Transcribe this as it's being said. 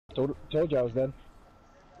Told you I was dead.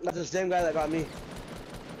 That's the same guy that got me.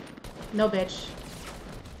 No, bitch.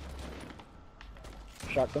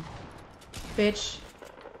 Shotgun. Bitch.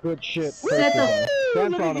 Good shit. Set the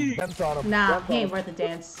Dance on him. Dance on him. Nah, he ain't worth a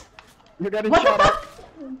dance. You're getting What shot the at. fuck?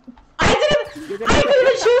 I didn't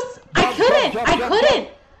even choose. I couldn't.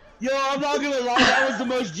 Yo, I'm not gonna lie, that was the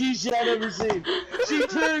most G shit I've ever seen. She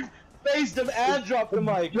turned, faced him, and dropped the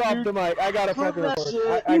mic. Drop the mic. I gotta fucking that record.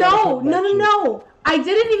 shit. I gotta No, clip that shit. no. I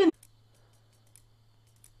didn't even.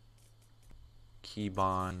 Key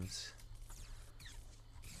bonds.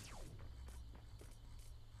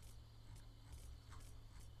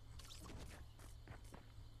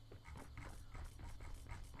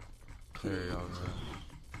 There you go.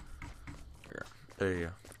 Here, there you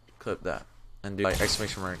go. Clip that and do like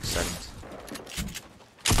exclamation mark settings.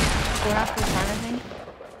 Go after the corner thing.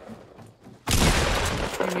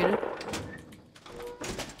 You're muted.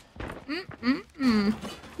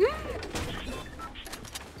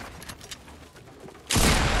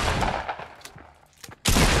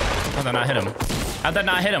 How'd that not hit him? How'd that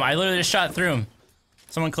not hit him? I literally just shot through him.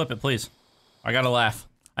 Someone clip it, please. I gotta laugh.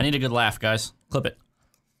 I need a good laugh, guys. Clip it.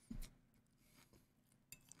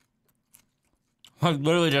 I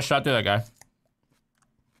literally just shot through that guy.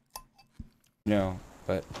 No,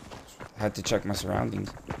 but I had to check my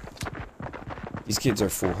surroundings. These kids are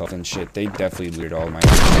full health and shit. They definitely looted all my.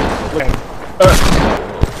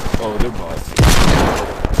 Oh, they're bots.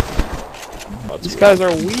 These guys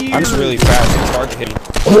are weird. I'm just really fast. It's hard to hit me.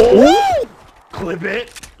 Oh! Clip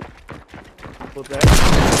it. Clip that.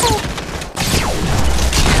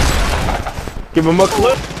 Give him a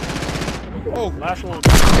clip. Oh, last one.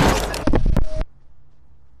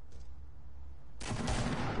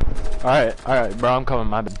 Alright, bro, I'm coming,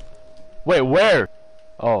 my bad. Wait, where?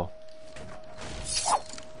 Oh.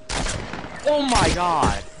 Oh my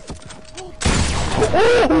god!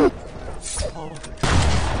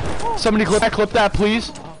 Somebody clip that,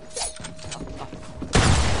 please.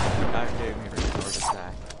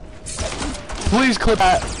 Please clip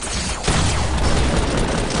that.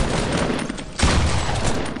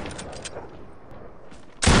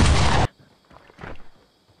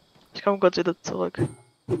 Ich komme kurz wieder zurück.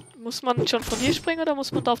 Muss man schon von hier springen oder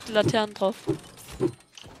muss man da auf die Laternen drauf?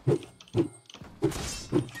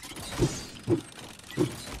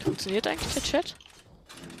 Funktioniert eigentlich der Chat?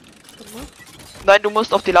 Warte mal. Nein, du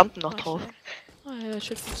musst auf die Lampen noch drauf. Ah ja, der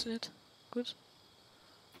Chat funktioniert. Gut.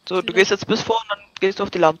 So, du gehst jetzt bis vor und dann gehst du auf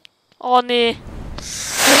die Lampen. Oh nee.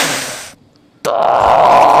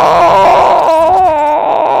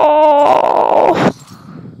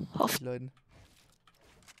 Leuten.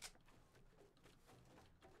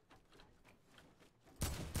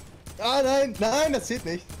 Ah nein, nein, das zählt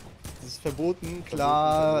nicht. Das ist verboten,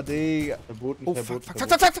 klar, Digga. Verboten, Oh, verboten, fuck.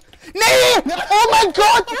 Nee! Oh mein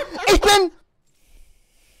Gott! Ich bin...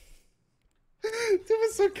 Du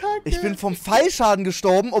bist so kacke. Ich bin vom Fallschaden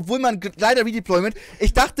gestorben, obwohl man leider Redeployment.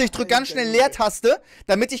 Ich dachte, ich drück ganz schnell Leertaste,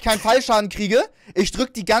 damit ich keinen Fallschaden kriege. Ich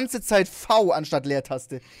drück die ganze Zeit V anstatt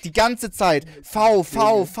Leertaste. Die ganze Zeit. V.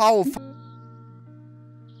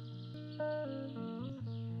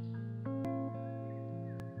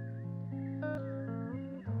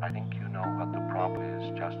 I think you know what the problem is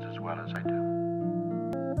just as well as I do.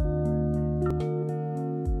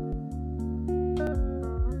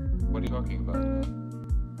 What are you talking about?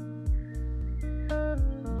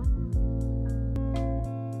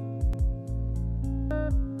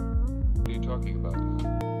 What are you talking about?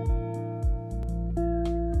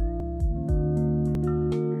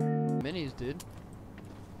 Minis, dude.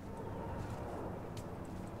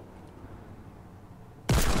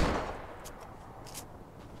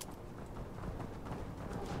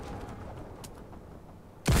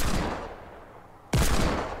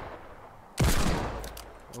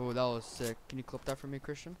 Oh, that was sick. Can you clip that for me,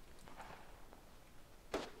 Christian?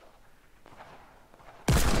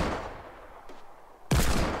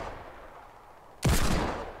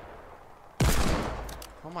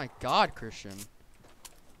 Oh my god, Christian.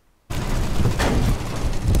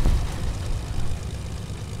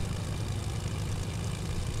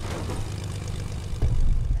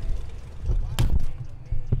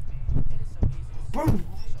 Boom!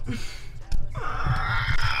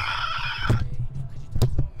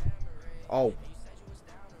 Oh.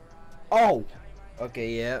 Oh!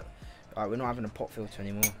 Okay, yeah. Alright, we're not having a pop filter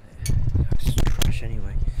anymore. It's trash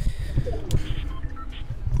anyway.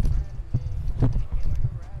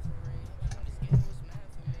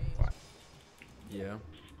 Right. Yeah.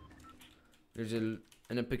 There's an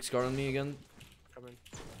epic scar on me again. Come in.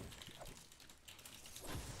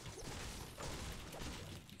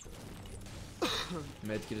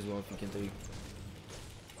 Medkit as well if you can take.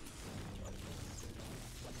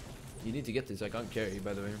 You need to get this. I can't carry,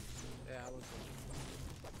 by the way. Yeah, I was.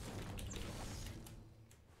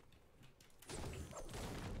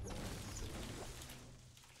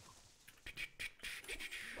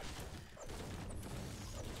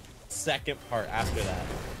 Second part after that.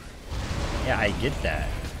 Yeah, I get that.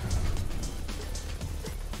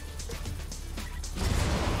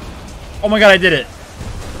 Oh my god, I did it.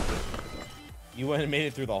 You went and made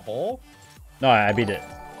it through the hole? No, I beat it.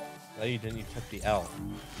 No, you didn't. You took the L.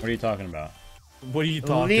 What are you talking about? What are you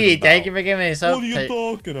talking Lee, about? thank you for giving me some. What are you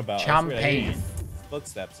talking about? Champagne.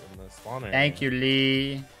 Footsteps in the spawner. Thank you,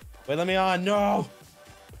 Lee. Wait, let me on. No.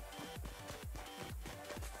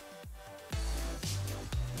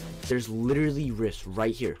 There's literally risks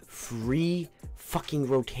right here. Free fucking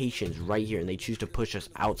rotations right here, and they choose to push us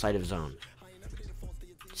outside of zone.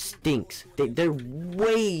 Stinks. They're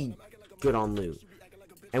way good on loot.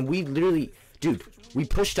 And we literally, dude, we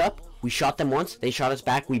pushed up, we shot them once, they shot us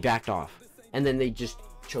back, we backed off. And then they just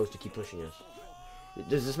chose to keep pushing us.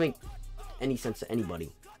 Does this make any sense to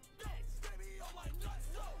anybody?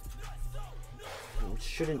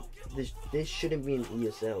 This shouldn't be an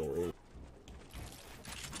ESL.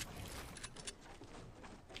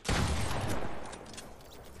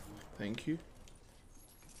 Thank you.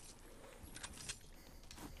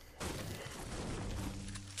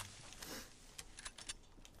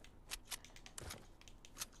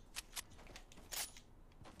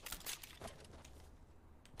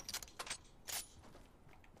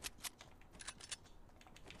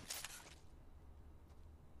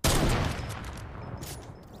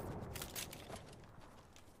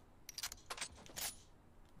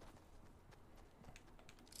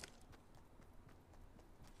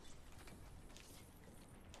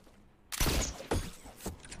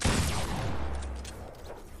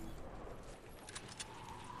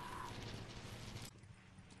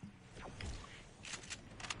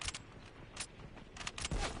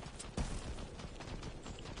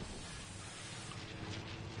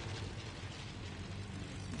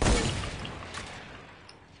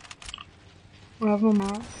 I have a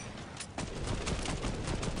mouse.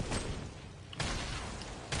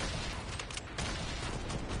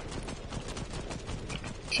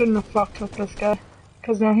 Shouldn't have fucked with this guy,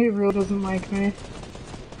 cause now he really doesn't like me.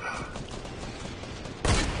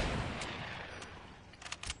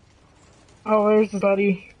 Oh, where's the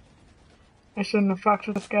buddy? I shouldn't have fucked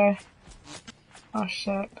with this guy. Oh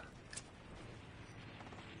shit.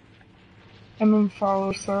 I'm in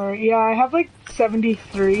follow, sorry. Yeah, I have like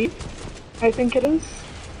 73. I think it is.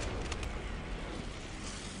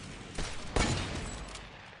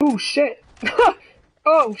 Oh shit.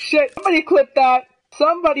 Oh shit. Somebody clip that.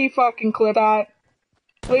 Somebody fucking clip that.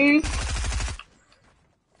 Please.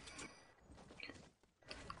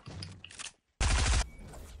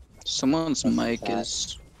 Someone's mic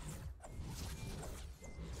is...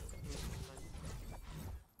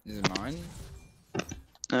 Is it mine?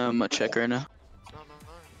 I'm gonna check right now.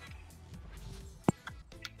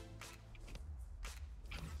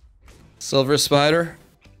 Silver Spider.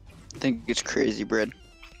 I think it's Crazy Bread.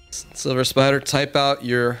 Silver Spider, type out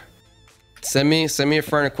your. Send me a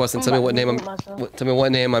friend request and tell me what name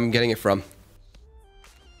I'm getting it from.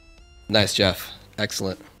 Nice, Jeff.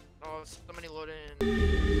 Excellent. Oh, somebody loaded in.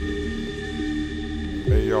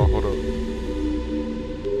 Hey, y'all, hold up.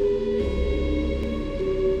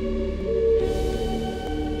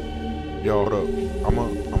 Yo, hold up. I'm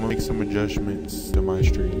gonna make some adjustments to my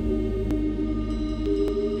stream.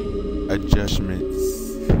 Adjustments.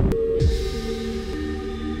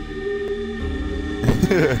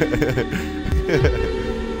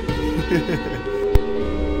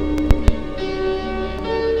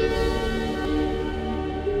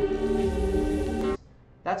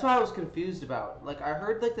 That's what I was confused about. Like, I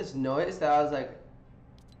heard like this noise that I was like,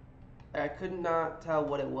 I could not tell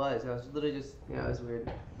what it was. I was literally just, yeah, it was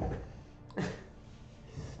weird.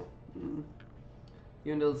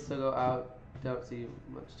 Even though still go out, don't see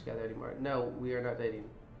much together anymore. No, we are not dating.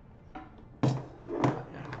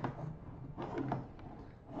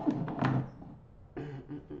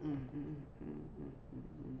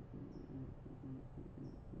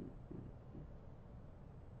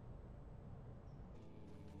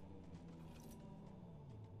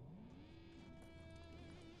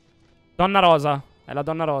 Donna Rosa, è la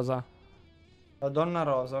Donna Rosa. La Donna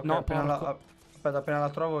Rosa, ok, No, appena porco. aspetta, appena la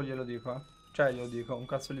trovo glielo dico, eh. Cioè, glielo dico, un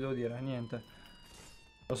cazzo gli devo dire, niente.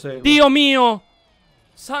 Lo seguo. Dio mio!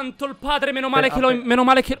 Santo il padre, meno male che l'ho... Meno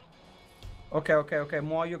male che... Ok,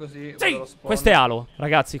 muoio così. Sì! vado allo spawn. Questo è Halo,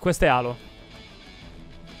 ragazzi, questo è Halo.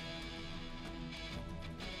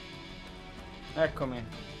 Eccomi.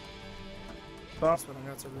 spot.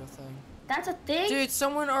 That's a real thing. That's a thing? Dude,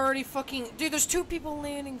 someone already fucking... Dude, there's 2 people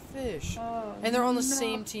landing fish. And they're on the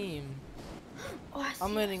same team. Oh,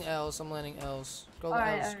 I'm landing L's. I'm landing L's. Go to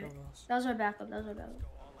Alright, L's. alright. Go to L's. That was our backup. That was our backup.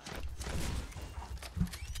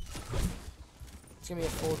 It's gonna be a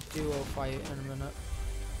full duo fight in a minute.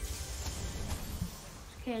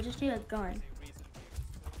 Okay, I just need a gun.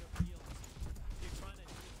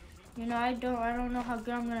 You know, I don't know how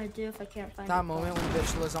good I'm gonna do if I can't find That a moment gun. when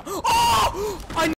bitch lives on. Oh! I